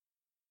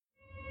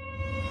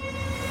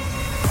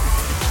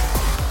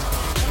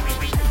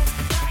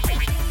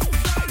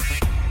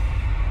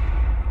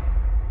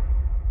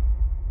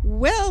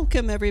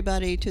Welcome,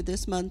 everybody, to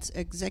this month's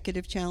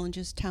Executive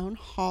Challenges Town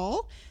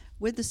Hall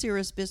with the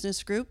Cirrus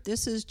Business Group.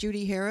 This is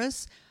Judi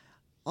Harris,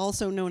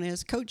 also known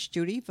as Coach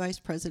Judi, Vice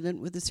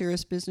President with the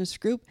Cirrus Business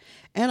Group.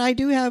 And I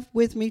do have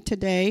with me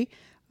today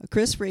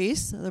Chris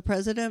Reese, the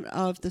President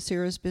of the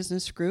Cirrus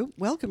Business Group.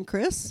 Welcome,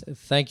 Chris.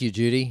 Thank you,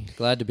 Judi.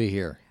 Glad to be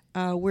here.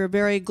 We're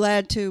very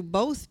glad to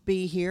both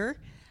be here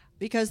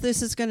because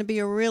this is going to be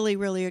a really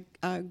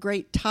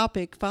great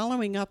topic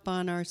following up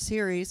on our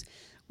series.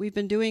 We've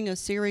been doing a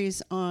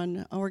series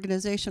on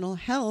organizational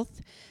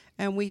health,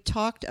 and we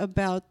talked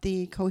about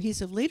the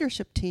cohesive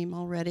leadership team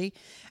already.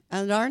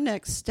 And our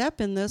next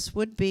step in this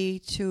would be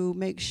to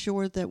make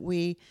sure that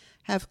we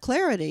have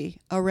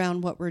clarity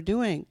around what we're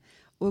doing.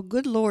 Well,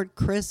 good Lord,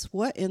 Chris,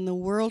 what in the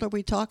world are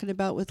we talking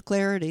about with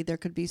clarity? There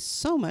could be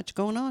so much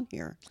going on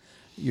here.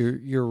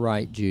 You're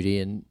right,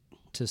 Judi. And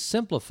to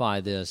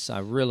simplify this, I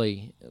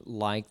really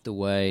like the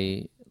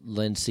way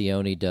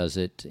Lencioni does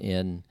it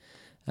in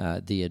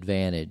The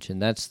Advantage,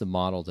 and that's the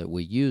model that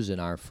we use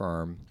in our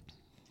firm,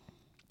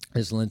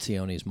 is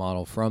Lencioni's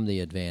model from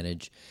The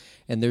Advantage.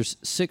 And there's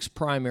 6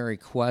 primary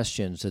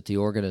questions that the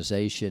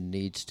organization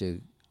needs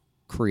to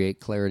create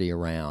clarity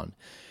around.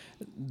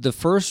 The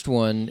first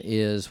one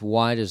is,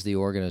 why does the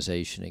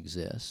organization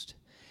exist?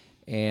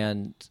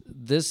 And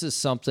this is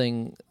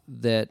something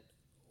that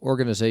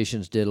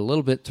organizations did a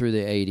little bit through the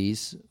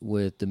 80s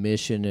with the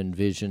mission and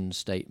vision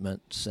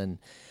statements.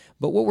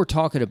 But what we're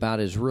talking about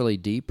is really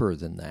deeper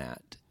than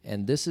that.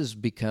 And this is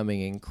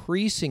becoming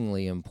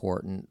increasingly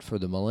important for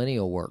the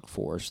millennial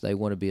workforce. They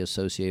want to be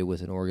associated with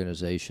an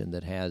organization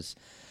that has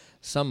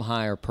some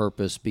higher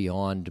purpose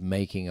beyond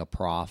making a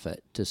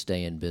profit to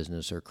stay in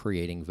business or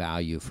creating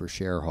value for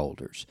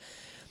shareholders.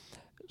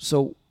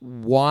 So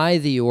why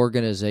the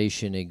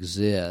organization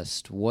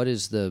exists, what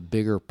is the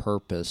bigger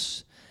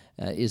purpose,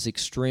 is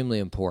extremely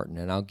important.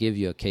 And I'll give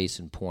you a case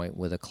in point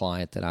with a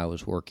client that I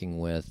was working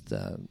with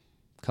a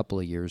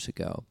couple of years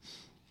ago.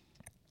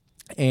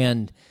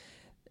 And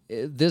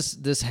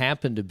this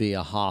happened to be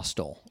a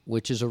hostel,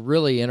 which is a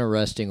really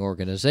interesting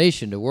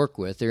organization to work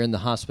with. They're in the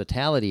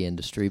hospitality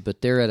industry,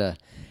 but they're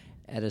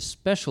at a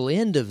special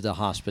end of the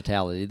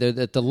hospitality. They're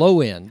at the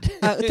low end.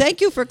 Thank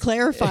you for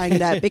clarifying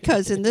that,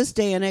 because in this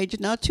day and age,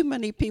 not too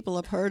many people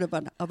have heard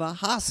of a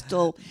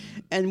hostel.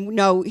 And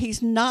no,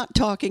 he's not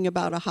talking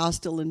about a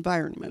hostile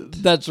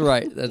environment. That's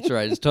right.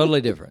 It's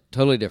totally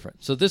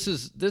different. So this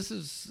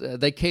is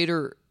they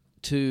cater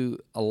to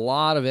a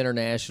lot of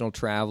international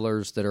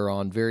travelers that are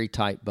on very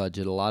tight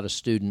budget, a lot of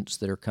students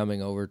that are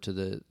coming over to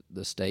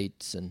the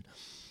States and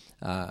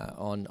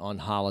on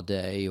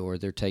holiday, or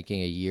they're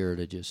taking a year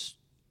to just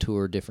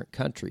tour different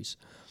countries.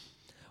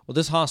 Well,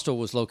 this hostel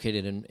was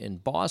located in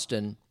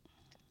Boston,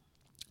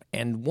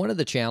 and one of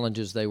the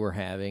challenges they were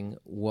having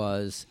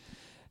was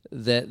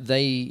that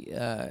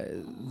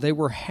they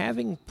were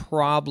having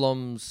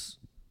problems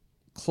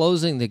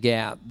closing the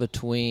gap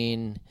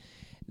between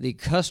the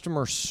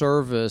customer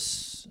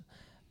service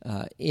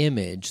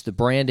image, the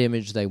brand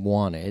image they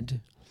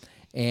wanted,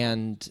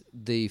 and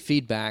the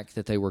feedback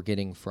that they were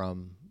getting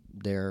from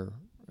their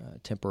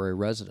temporary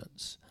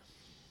residents.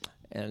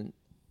 And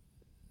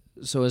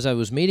so as I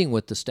was meeting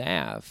with the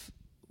staff,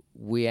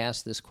 we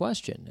asked this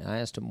question. I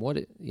asked them,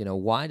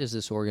 why does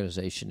this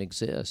organization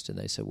exist? And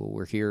they said, well,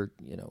 we're here,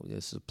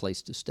 this is a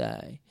place to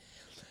stay.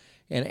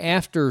 And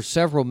after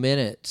several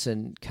minutes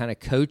and kind of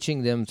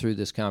coaching them through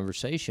this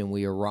conversation,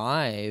 we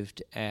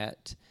arrived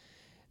at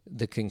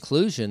the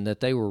conclusion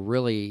that they were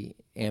really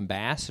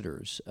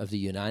ambassadors of the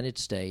United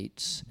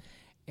States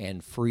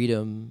and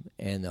freedom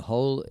and the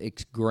whole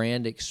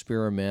grand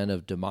experiment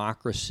of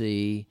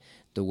democracy,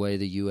 the way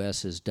the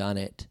U.S. has done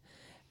it,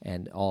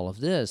 and all of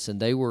this. And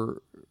they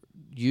were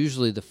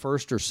usually the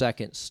first or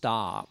second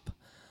stop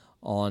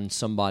on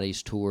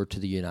somebody's tour to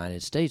the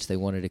United States. They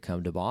wanted to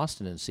come to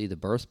Boston and see the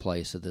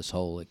birthplace of this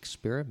whole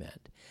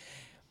experiment.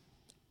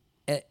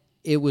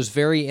 It was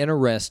very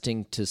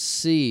interesting to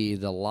see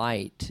the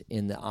light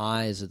in the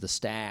eyes of the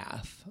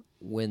staff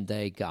when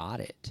they got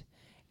it.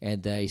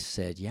 And they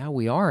said, yeah,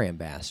 we are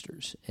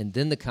ambassadors. And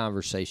then the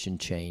conversation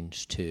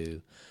changed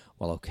to,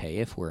 well, okay,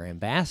 if we're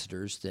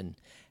ambassadors, then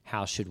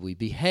how should we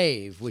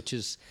behave? Which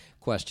is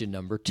question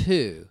number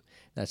 2.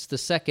 That's the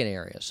second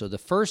area. So the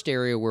first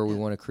area where we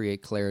want to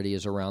create clarity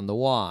is around the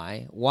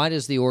why. Why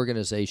does the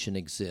organization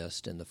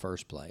exist in the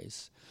first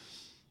place?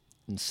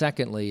 And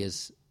secondly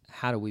is,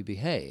 how do we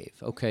behave?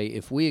 Okay,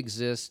 if we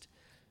exist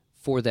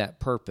for that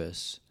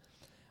purpose,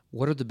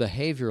 what are the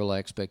behavioral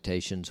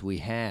expectations we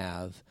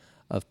have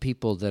of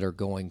people that are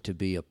going to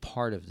be a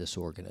part of this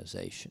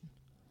organization?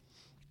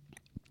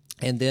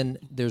 And then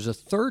there's a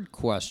third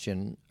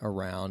question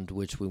around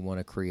which we want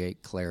to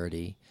create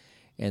clarity,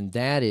 and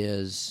that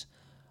is,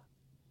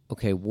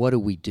 okay, what do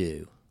we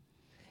do?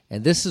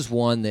 And this is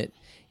one that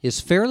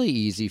is fairly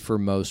easy for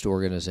most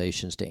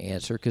organizations to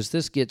answer because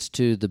this gets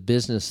to the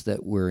business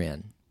that we're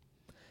in.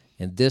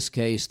 In this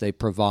case, they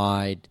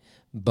provide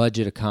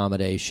budget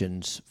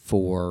accommodations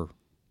for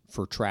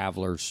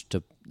travelers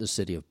to the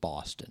city of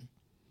Boston.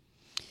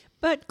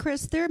 But,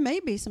 Chris, there may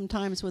be some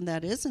times when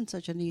that isn't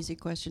such an easy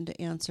question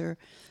to answer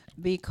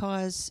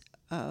because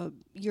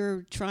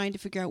you're trying to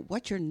figure out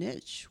what's your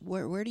niche.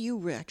 Where do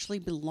you actually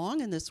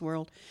belong in this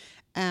world?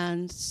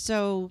 And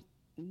so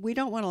we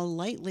don't want to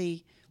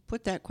lightly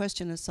put that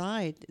question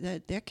aside.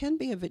 That can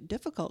be a bit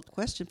difficult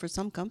question for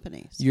some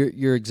companies.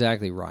 You're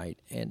exactly right.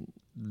 And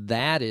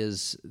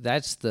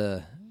that's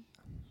the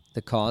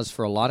cause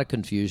for a lot of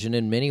confusion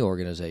in many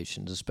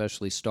organizations,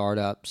 especially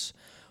startups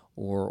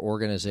or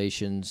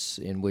organizations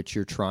in which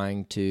you're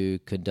trying to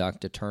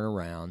conduct a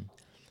turnaround.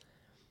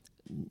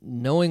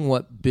 Knowing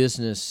what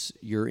business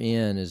you're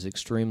in is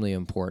extremely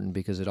important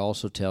because it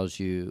also tells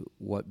you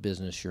what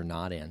business you're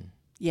not in.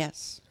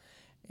 Yes.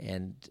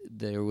 And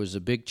there was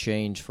a big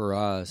change for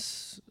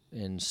us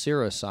in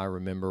Cirrus, I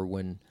remember,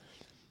 when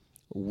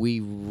we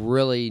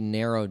really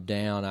narrowed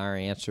down our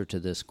answer to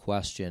this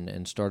question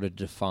and started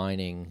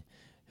defining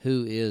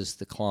who is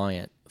the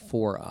client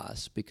for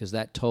us, because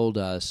that told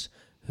us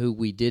who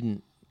we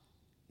didn't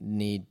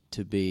need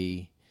to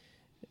be,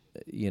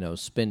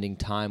 spending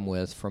time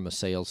with from a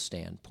sales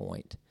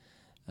standpoint.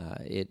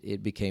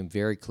 It became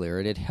very clear,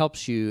 and it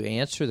helps you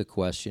answer the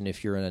question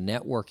if you're in a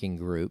networking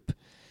group.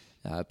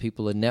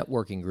 People in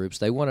networking groups,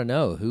 they want to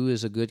know who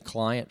is a good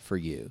client for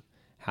you.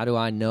 How do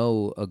I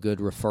know a good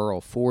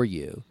referral for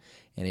you?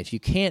 And if you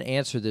can't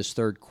answer this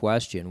third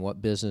question,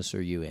 what business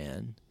are you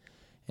in?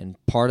 And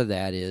part of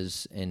that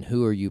is, and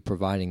who are you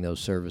providing those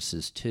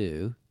services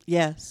to?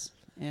 Yes.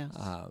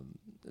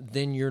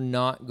 Then you're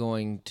not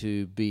going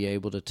to be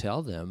able to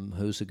tell them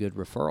who's a good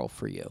referral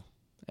for you.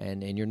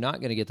 And you're not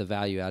going to get the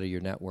value out of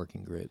your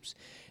networking groups.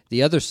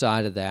 The other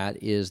side of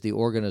that is the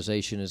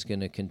organization is going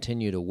to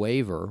continue to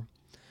waver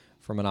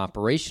from an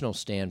operational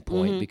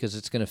standpoint because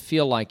it's going to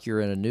feel like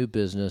you're in a new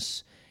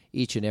business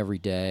each and every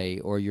day,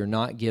 or you're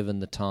not given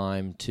the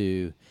time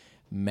to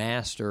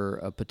master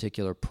a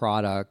particular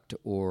product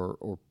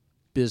or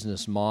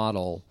business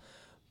model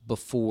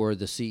before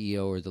the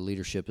CEO or the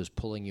leadership is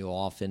pulling you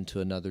off into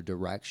another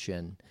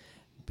direction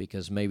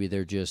because maybe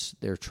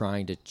they're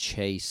trying to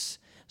chase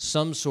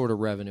some sort of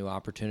revenue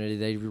opportunity.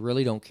 They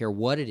really don't care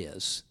what it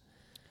is.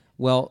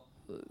 Well,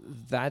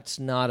 that's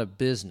not a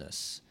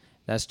business.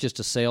 That's just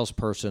a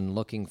salesperson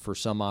looking for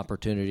some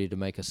opportunity to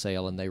make a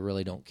sale, and they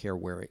really don't care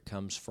where it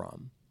comes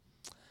from.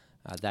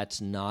 That's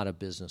not a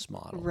business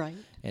model. Right.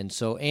 And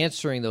so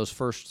answering those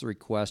first three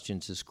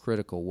questions is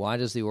critical. Why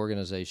does the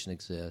organization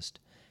exist?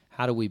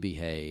 How do we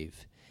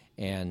behave?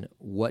 And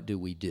what do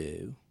we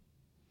do?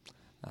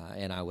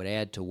 And I would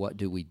add to what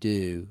do we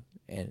do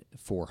and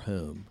for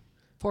whom?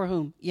 For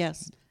whom,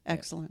 yes.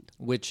 Excellent.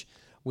 Which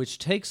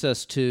takes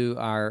us to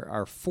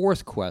our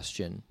fourth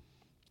question.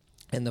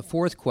 And the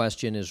fourth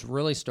question is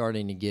really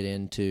starting to get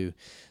into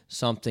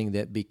something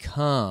that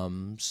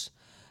becomes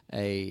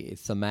a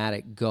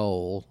thematic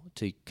goal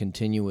to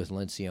continue with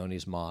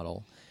Lencioni's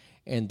model,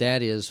 and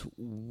that is,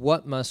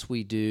 what must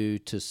we do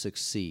to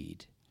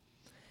succeed?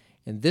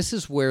 And this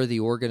is where the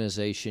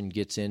organization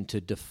gets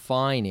into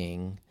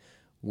defining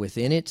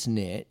within its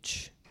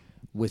niche,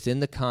 within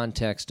the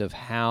context of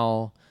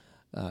how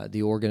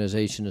the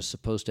organization is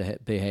supposed to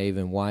behave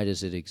and why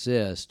does it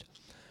exist,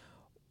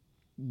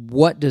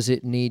 what does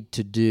it need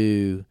to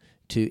do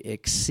to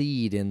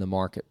exceed in the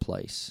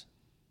marketplace?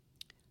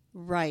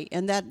 Right,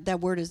 and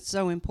that word is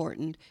so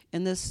important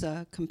in this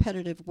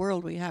competitive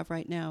world we have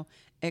right now.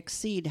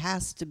 Exceed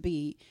has to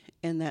be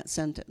in that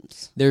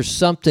sentence. There's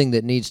something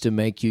that needs to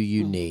make you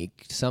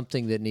unique,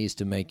 something that needs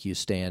to make you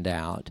stand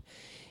out.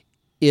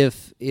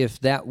 If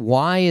that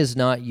why is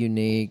not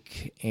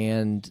unique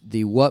and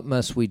the what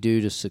must we do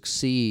to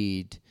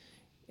succeed,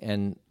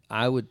 and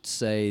I would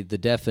say the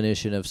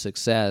definition of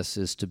success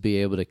is to be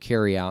able to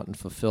carry out and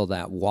fulfill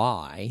that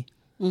why,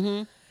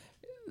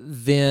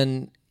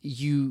 then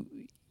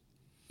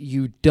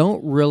you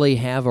don't really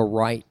have a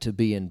right to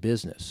be in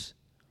business.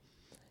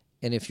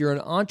 And if you're an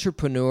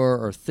entrepreneur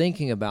or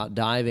thinking about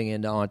diving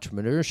into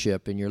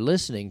entrepreneurship and you're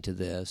listening to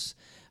this,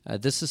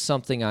 this is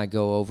something I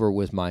go over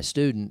with my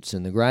students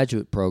in the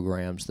graduate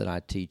programs that I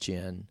teach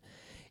in,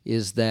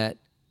 is that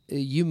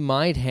you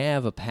might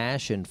have a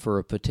passion for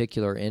a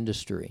particular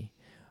industry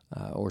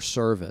or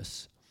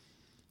service.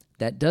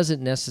 That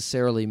doesn't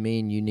necessarily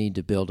mean you need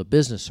to build a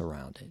business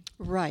around it.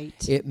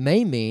 Right. It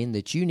may mean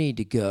that you need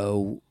to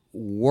go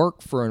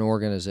work for an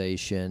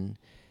organization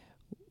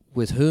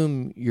with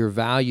whom your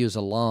values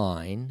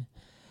align,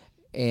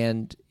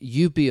 and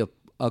you be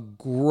a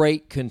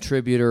great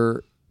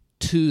contributor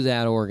to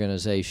that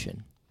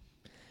organization.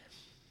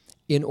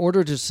 In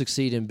order to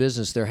succeed in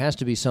business, there has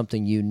to be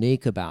something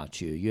unique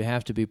about you. You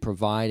have to be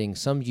providing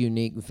some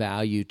unique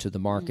value to the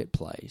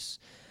marketplace.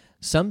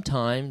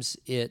 Sometimes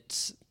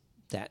it's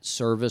that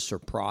service or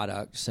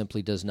product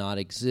simply does not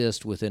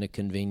exist within a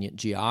convenient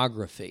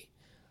geography.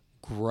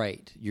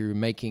 Great.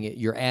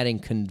 You're adding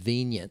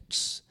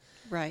convenience.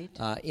 Right.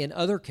 In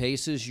other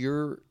cases,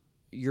 you're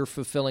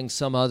fulfilling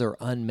some other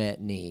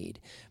unmet need.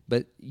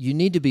 But you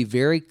need to be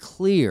very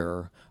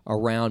clear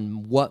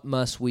around what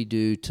must we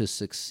do to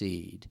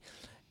succeed.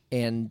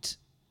 And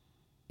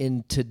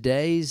in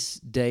today's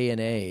day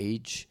and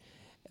age,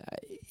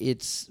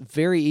 it's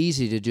very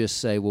easy to just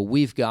say, well,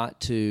 we've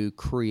got to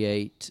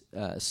create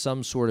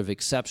some sort of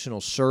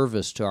exceptional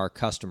service to our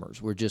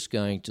customers. We're just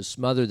going to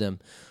smother them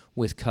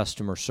with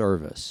customer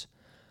service.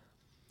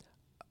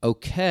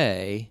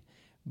 Okay,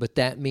 but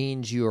that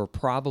means you're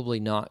probably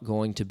not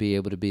going to be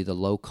able to be the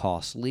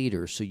low-cost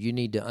leader. So you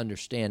need to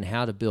understand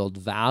how to build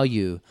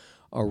value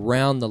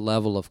around the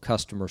level of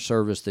customer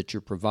service that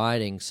you're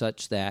providing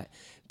such that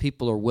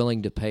people are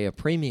willing to pay a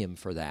premium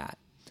for that,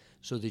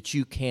 so that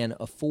you can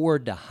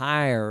afford to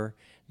hire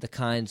the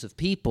kinds of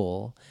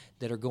people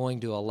that are going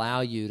to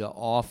allow you to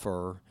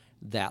offer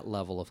that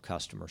level of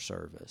customer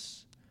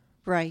service.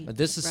 Right.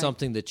 This is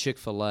something that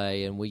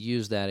Chick-fil-A, and we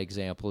use that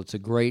example. It's a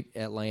great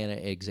Atlanta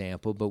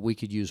example, but we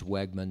could use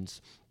Wegmans,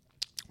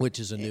 which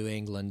is a New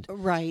England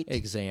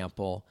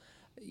example.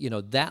 You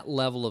know, that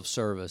level of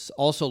service.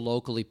 Also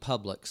locally,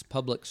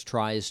 Publix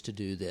tries to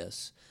do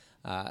this.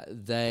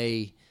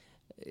 They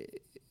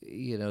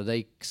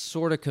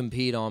sort of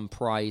compete on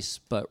price,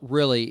 but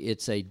really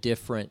it's a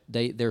different,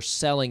 they're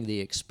selling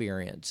the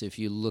experience. If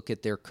you look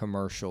at their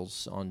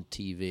commercials on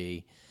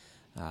TV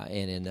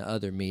and in the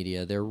other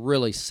media, they're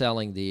really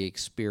selling the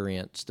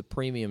experience, the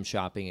premium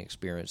shopping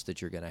experience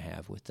that you're going to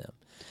have with them.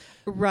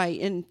 Right.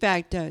 In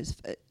fact, it's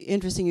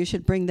interesting you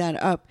should bring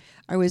that up.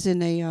 I was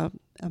in a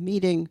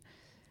meeting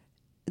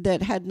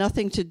that had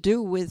nothing to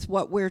do with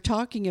what we're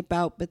talking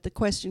about, but the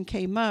question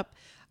came up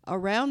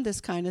around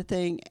this kind of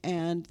thing,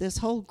 and this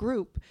whole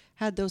group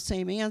had those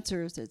same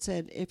answers. It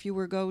said if you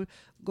were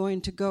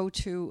going to go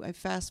to a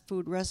fast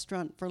food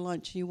restaurant for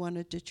lunch, you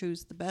wanted to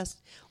choose the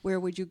best, where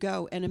would you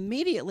go? And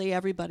immediately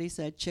everybody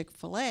said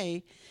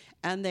Chick-fil-A,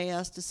 and they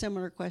asked a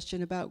similar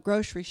question about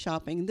grocery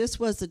shopping. This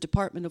was the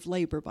Department of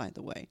Labor, by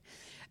the way.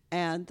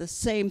 And the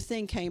same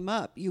thing came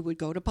up. You would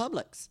go to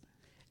Publix.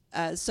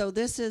 So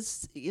this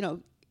is,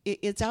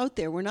 it's out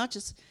there. We're not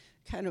just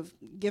kind of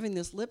giving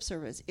this lip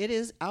service. It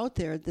is out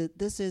there that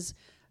this is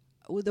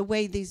the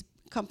way these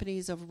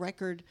companies of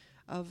record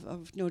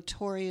of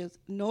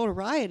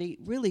notoriety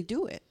really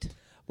do it.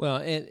 Well,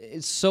 and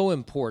it's so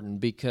important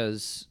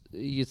because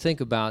you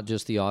think about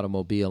just the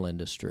automobile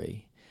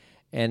industry,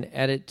 and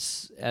at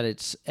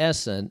its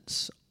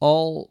essence,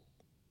 all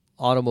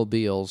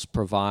automobiles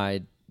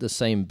provide the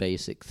same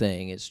basic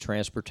thing. It's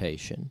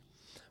transportation,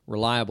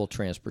 reliable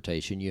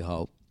transportation, you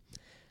hope.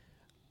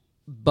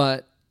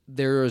 But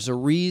there is a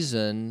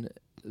reason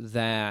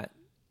that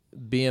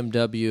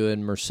BMW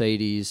and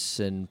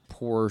Mercedes and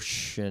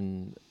Porsche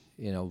and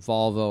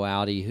Volvo,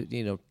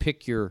 Audi,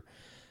 pick your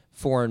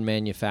foreign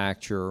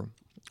manufacturer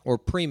or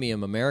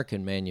premium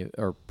American brand.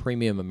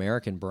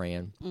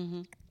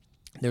 Mm-hmm.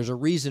 There's a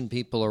reason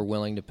people are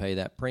willing to pay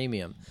that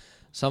premium.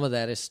 Some of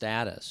that is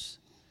status.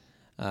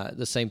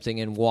 The same thing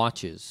in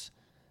watches.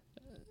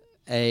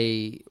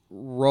 A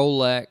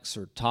Rolex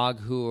or Tag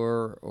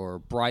Heuer or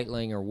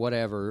Breitling or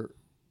whatever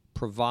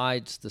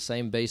provides the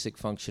same basic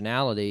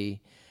functionality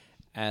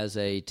as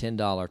a $10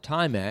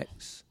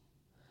 Timex,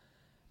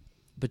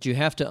 but you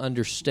have to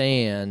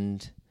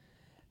understand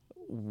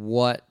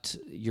what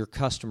your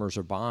customers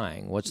are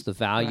buying, what's the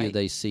value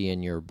they see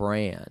in your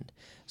brand.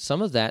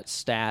 Some of that's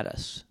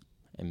status,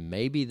 and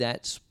maybe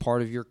that's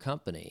part of your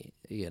company.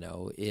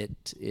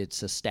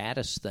 It's a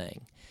status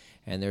thing,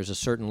 and there's a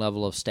certain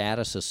level of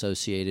status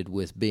associated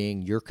with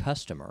being your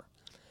customer.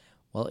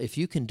 Well, if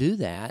you can do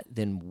that,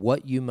 then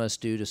what you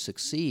must do to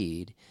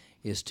succeed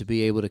is to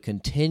be able to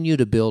continue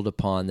to build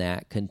upon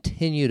that,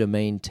 continue to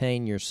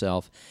maintain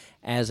yourself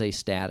as a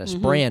status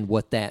brand.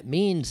 What that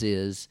means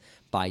is,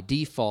 by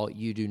default,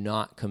 you do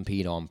not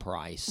compete on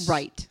price.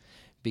 Right.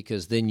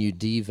 Because then you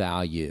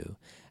devalue.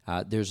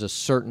 There's a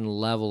certain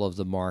level of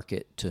the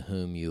market to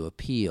whom you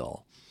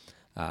appeal.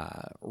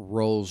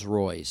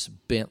 Rolls-Royce,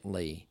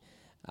 Bentley,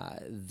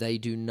 they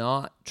do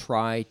not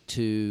try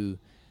to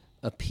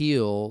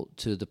appeal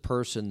to the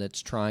person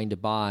that's trying to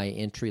buy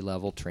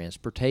entry-level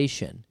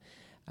transportation.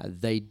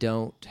 They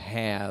don't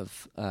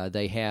have,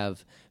 they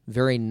have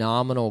very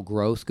nominal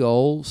growth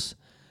goals,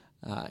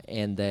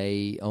 and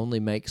they only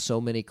make so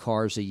many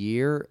cars a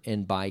year,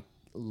 and by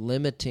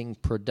limiting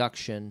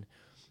production,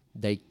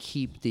 they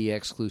keep the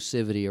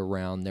exclusivity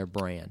around their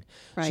brand.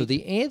 Right. So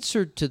the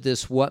answer to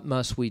this, what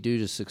must we do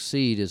to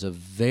succeed, is a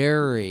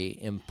very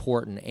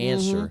important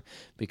answer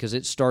because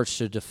it starts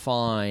to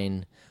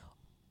define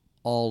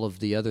all of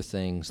the other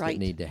things that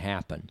need to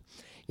happen.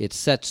 It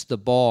sets the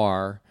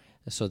bar.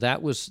 So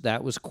that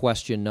was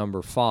question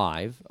number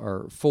 5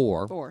 or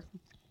 4. 4.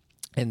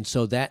 And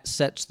so that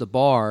sets the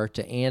bar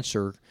to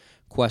answer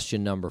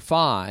question number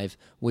 5,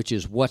 which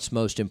is what's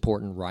most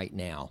important right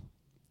now.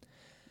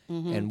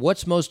 Mm-hmm. And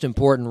what's most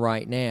important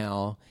right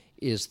now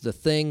is the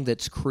thing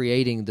that's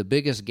creating the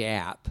biggest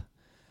gap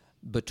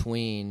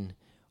between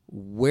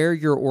where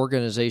your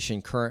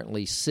organization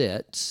currently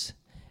sits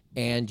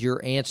and your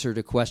answer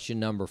to question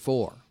number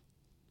 4.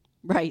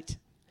 Right.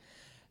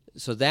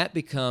 So that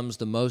becomes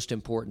the most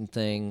important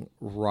thing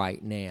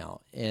right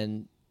now.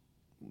 And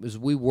as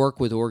we work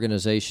with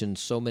organizations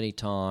so many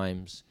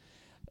times,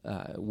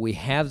 we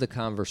have the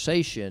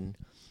conversation,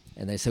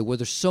 and they say, well,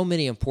 there's so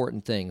many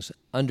important things.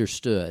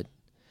 Understood.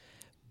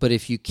 But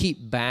if you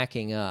keep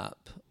backing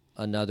up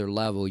another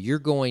level, you're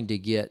going to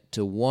get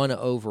to one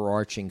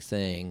overarching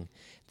thing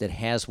that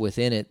has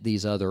within it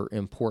these other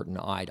important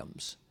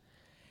items.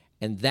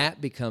 And that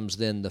becomes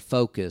then the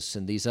focus,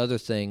 and these other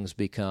things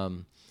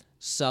become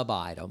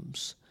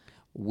sub-items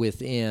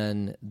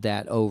within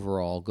that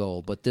overall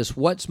goal. But this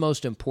what's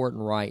most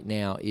important right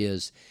now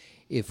is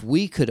if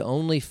we could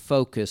only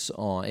focus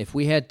on, if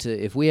we had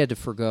to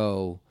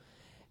forgo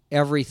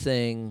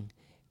everything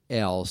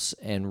else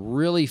and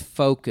really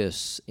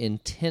focus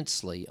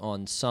intensely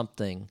on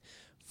something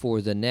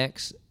for the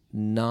next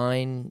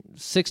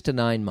 6 to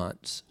 9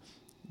 months.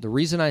 The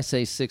reason I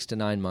say 6 to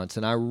 9 months,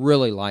 and I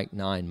really like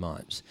 9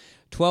 months,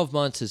 12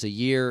 months is a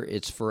year.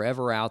 It's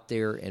forever out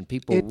there, and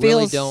people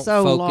really don't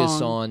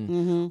focus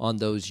on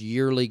those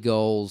yearly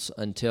goals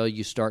until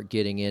you start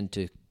getting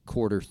into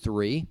quarter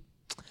 3.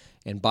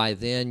 And by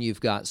then, you've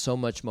got so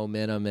much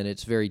momentum, and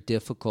it's very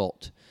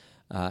difficult.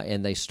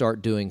 And they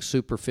start doing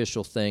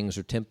superficial things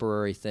or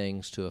temporary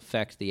things to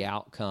affect the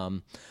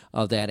outcome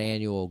of that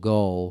annual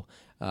goal,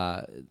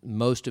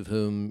 most of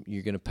whom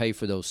you're going to pay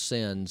for those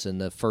sins in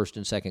the first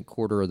and second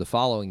quarter of the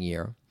following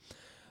year.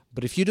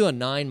 But if you do a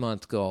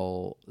 9-month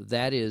goal,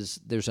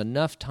 there's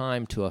enough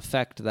time to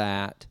affect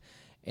that,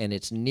 and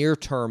it's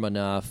near-term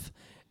enough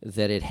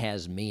that it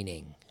has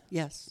meaning.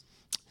 Yes.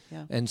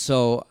 Yeah. And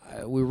so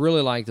we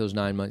really like those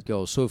 9-month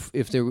goals. So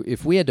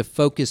if we had to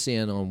focus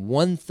in on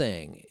one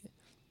thing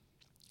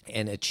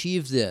and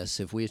achieve this,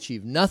 if we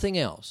achieve nothing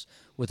else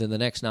within the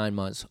next 9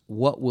 months,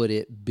 what would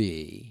it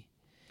be?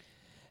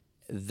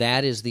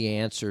 That is the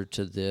answer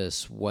to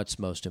this, what's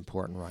most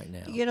important right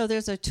now. You know,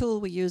 there's a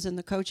tool we use in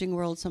the coaching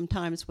world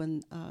sometimes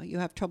when you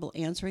have trouble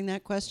answering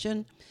that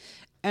question,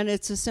 and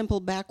it's a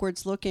simple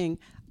backwards looking.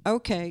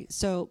 Okay,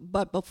 so,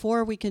 but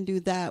before we can do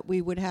that,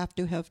 we would have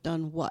to have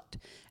done what?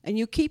 And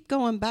you keep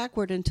going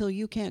backward until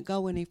you can't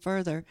go any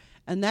further,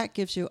 and that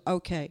gives you,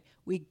 okay,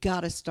 we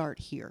got to start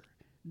here.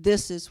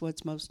 This is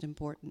what's most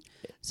important.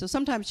 So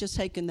sometimes just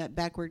taking that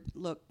backward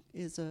look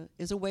is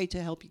a way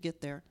to help you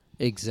get there.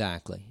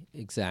 Exactly.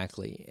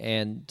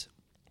 And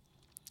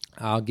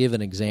I'll give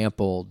an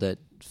example that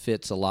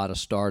fits a lot of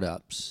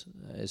startups.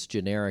 It's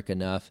generic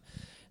enough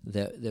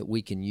that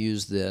we can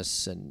use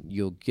this, and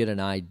you'll get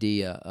an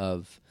idea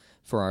of,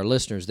 for our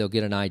listeners, they'll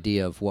get an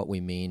idea of what we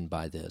mean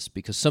by this,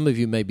 because some of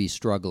you may be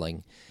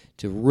struggling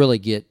to really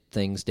get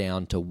things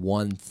down to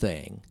one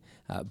thing,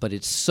 but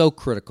it's so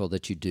critical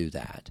that you do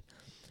that.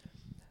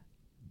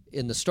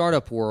 In the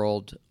startup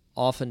world,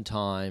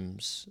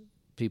 oftentimes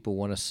people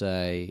want to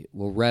say,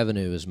 well,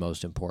 revenue is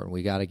most important.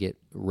 We got to get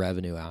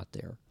revenue out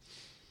there.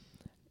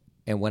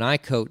 And when I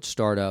coach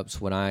startups,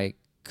 when I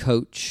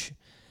coach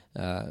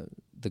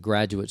the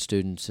graduate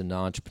students in the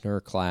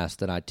entrepreneur class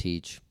that I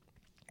teach,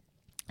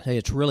 hey,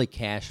 it's really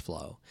cash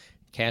flow.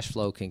 Cash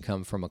flow can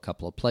come from a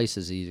couple of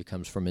places. It either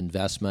comes from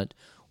investment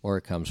or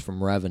it comes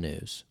from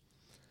revenues.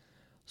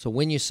 So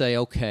when you say,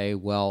 okay,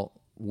 well,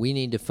 we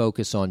need to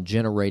focus on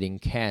generating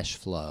cash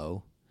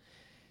flow,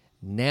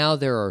 now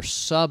there are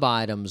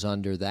sub-items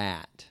under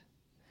that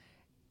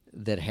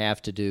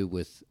have to do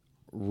with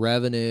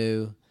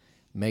revenue,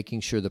 making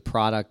sure the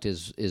product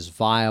is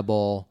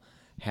viable,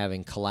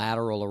 having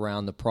collateral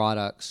around the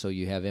product so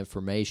you have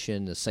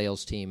information. The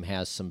sales team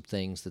has some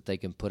things that they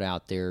can put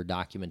out there,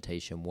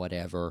 documentation,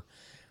 whatever.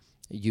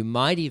 You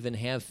might even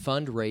have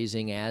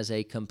fundraising as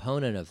a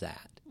component of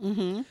that.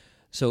 Mm-hmm.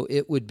 So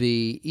it would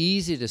be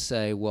easy to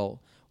say,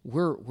 well,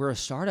 we're a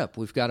startup.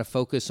 We've got to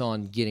focus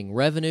on getting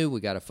revenue.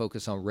 We've got to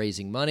focus on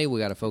raising money.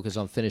 We've got to focus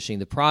on finishing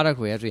the product.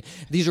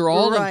 These are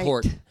all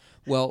important.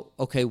 Well,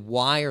 okay,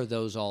 why are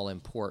those all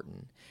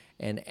important?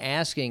 And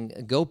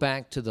go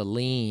back to the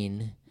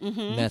lean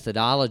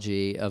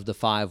methodology of the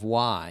 5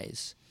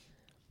 whys.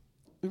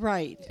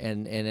 Right.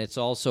 And it's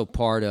also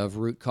part of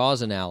root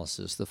cause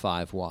analysis, the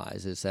 5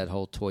 whys. It's that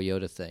whole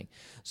Toyota thing.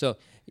 So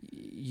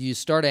you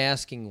start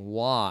asking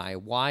why.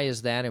 Why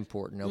is that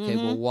important? Okay,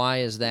 well, why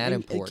is that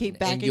important? Keep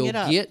backing it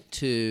up. And you'll get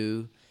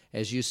to,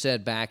 as you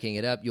said, backing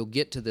it up, you'll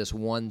get to this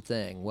one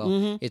thing.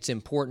 Well, it's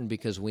important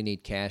because we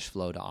need cash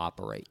flow to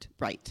operate.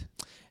 Right.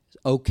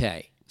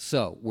 Okay,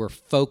 so we're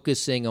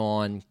focusing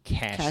on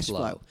cash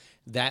flow.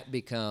 That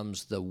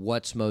becomes the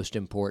what's most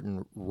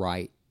important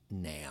right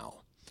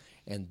now.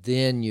 And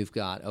then you've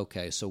got,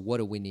 okay, so what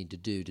do we need to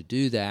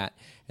do that?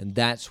 And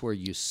that's where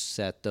you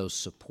set those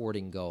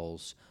supporting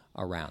goals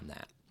around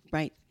that.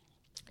 Right.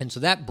 And so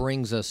that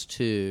brings us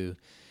to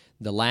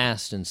the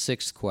last and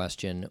 6th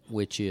question,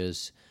 which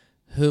is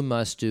who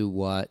must do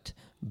what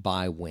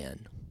by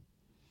when?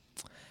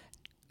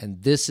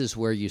 And this is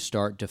where you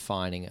start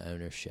defining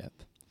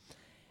ownership.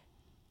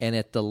 And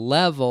at the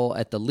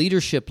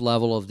leadership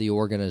level of the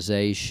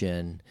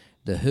organization,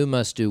 the who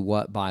must do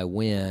what by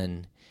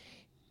when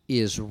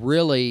is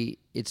really,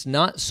 it's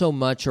not so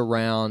much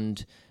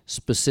around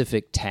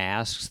specific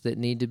tasks that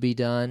need to be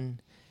done.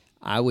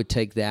 I would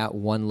take that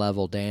one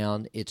level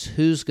down. It's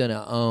who's going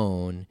to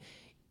own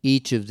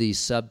each of these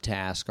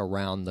subtasks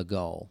around the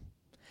goal.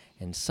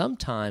 And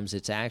sometimes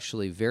it's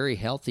actually very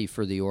healthy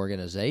for the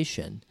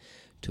organization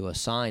to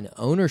assign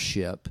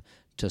ownership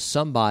to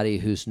somebody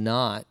who's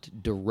not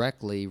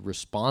directly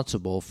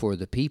responsible for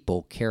the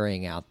people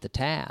carrying out the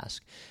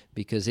task,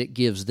 because it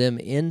gives them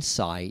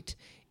insight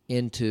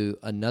into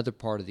another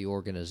part of the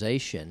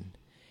organization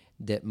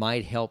that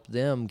might help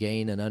them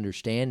gain an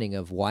understanding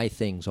of why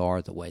things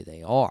are the way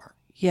they are.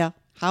 Yeah,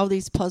 how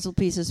these puzzle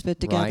pieces fit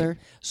together. Right?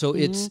 So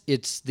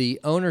it's the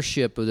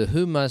ownership of the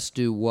who must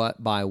do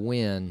what by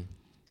when,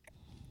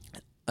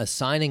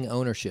 assigning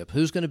ownership.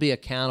 Who's going to be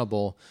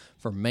accountable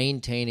for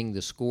maintaining the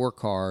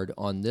scorecard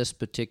on this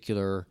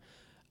particular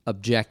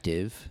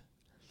objective?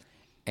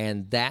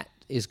 And that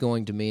is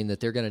going to mean that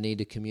they're going to need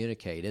to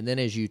communicate. And then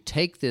as you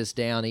take this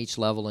down each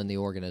level in the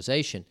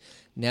organization,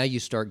 now you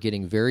start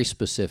getting very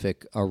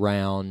specific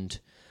around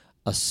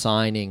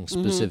assigning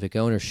specific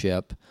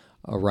ownership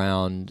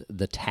around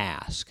the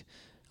task.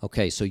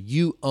 Okay, so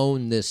you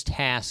own this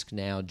task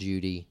now,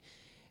 Judi.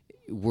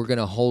 We're going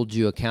to hold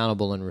you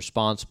accountable and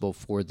responsible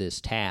for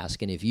this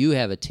task. And if you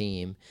have a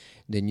team,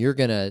 then you're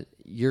going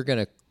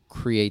to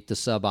create the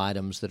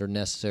sub-items that are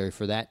necessary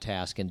for that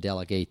task and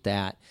delegate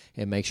that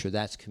and make sure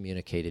that's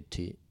communicated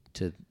to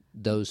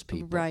those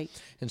people. Right.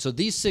 And so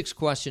these 6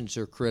 questions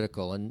are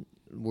critical, and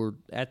we're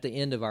at the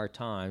end of our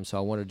time, so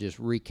I want to just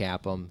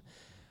recap them.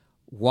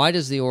 Why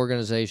does the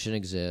organization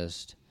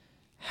exist?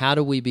 How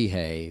do we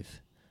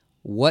behave?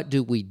 What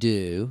do we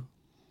do?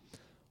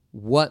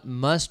 What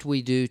must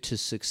we do to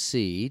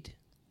succeed?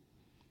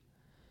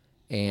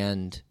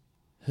 And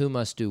who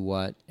must do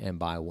what and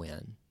by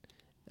when?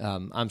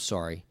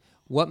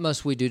 What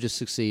must we do to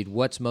succeed?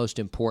 What's most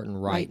important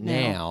right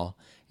now?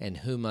 And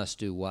who must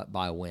do what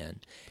by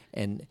when?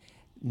 And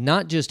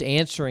not just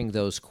answering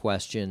those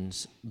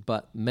questions,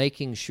 but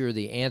making sure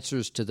the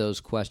answers to those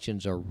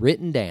questions are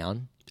written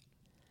down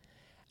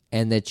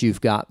and that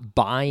you've got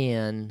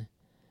buy-in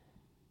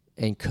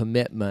and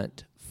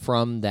commitment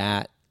from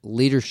that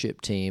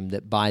leadership team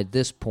that by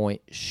this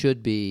point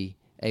should be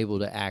able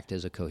to act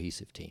as a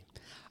cohesive team.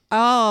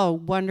 Oh,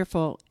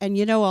 wonderful. And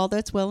you know, all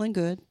that's well and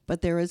good,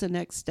 but there is a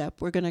next step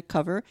we're going to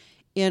cover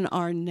in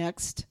our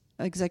next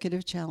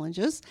executive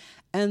challenges,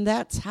 and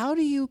that's how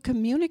do you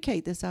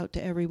communicate this out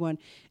to everyone?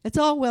 It's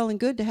all well and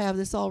good to have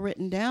this all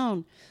written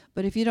down,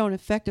 but if you don't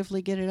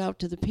effectively get it out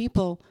to the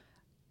people,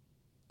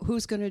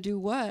 who's going to do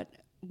what?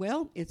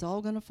 Well, it's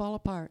all going to fall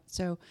apart.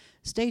 So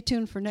stay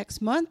tuned for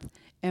next month,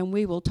 and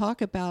we will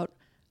talk about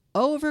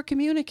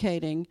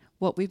over-communicating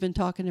what we've been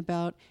talking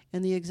about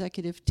in the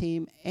executive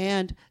team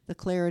and the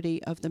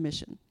clarity of the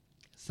mission.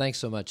 Thanks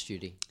so much,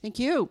 Judi. Thank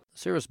you.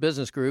 Cirrus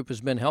Business Group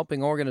has been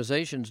helping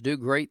organizations do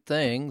great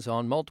things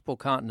on multiple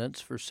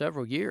continents for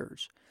several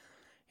years.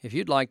 If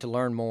you'd like to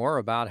learn more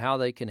about how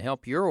they can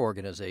help your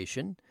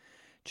organization,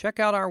 check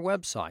out our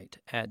website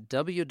at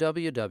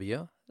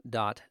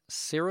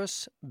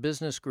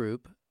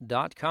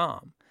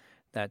www.cirrusbusinessgroup.com.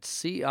 That's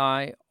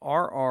CIRRUS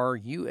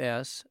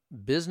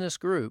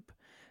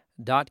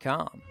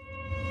businessgroup.com.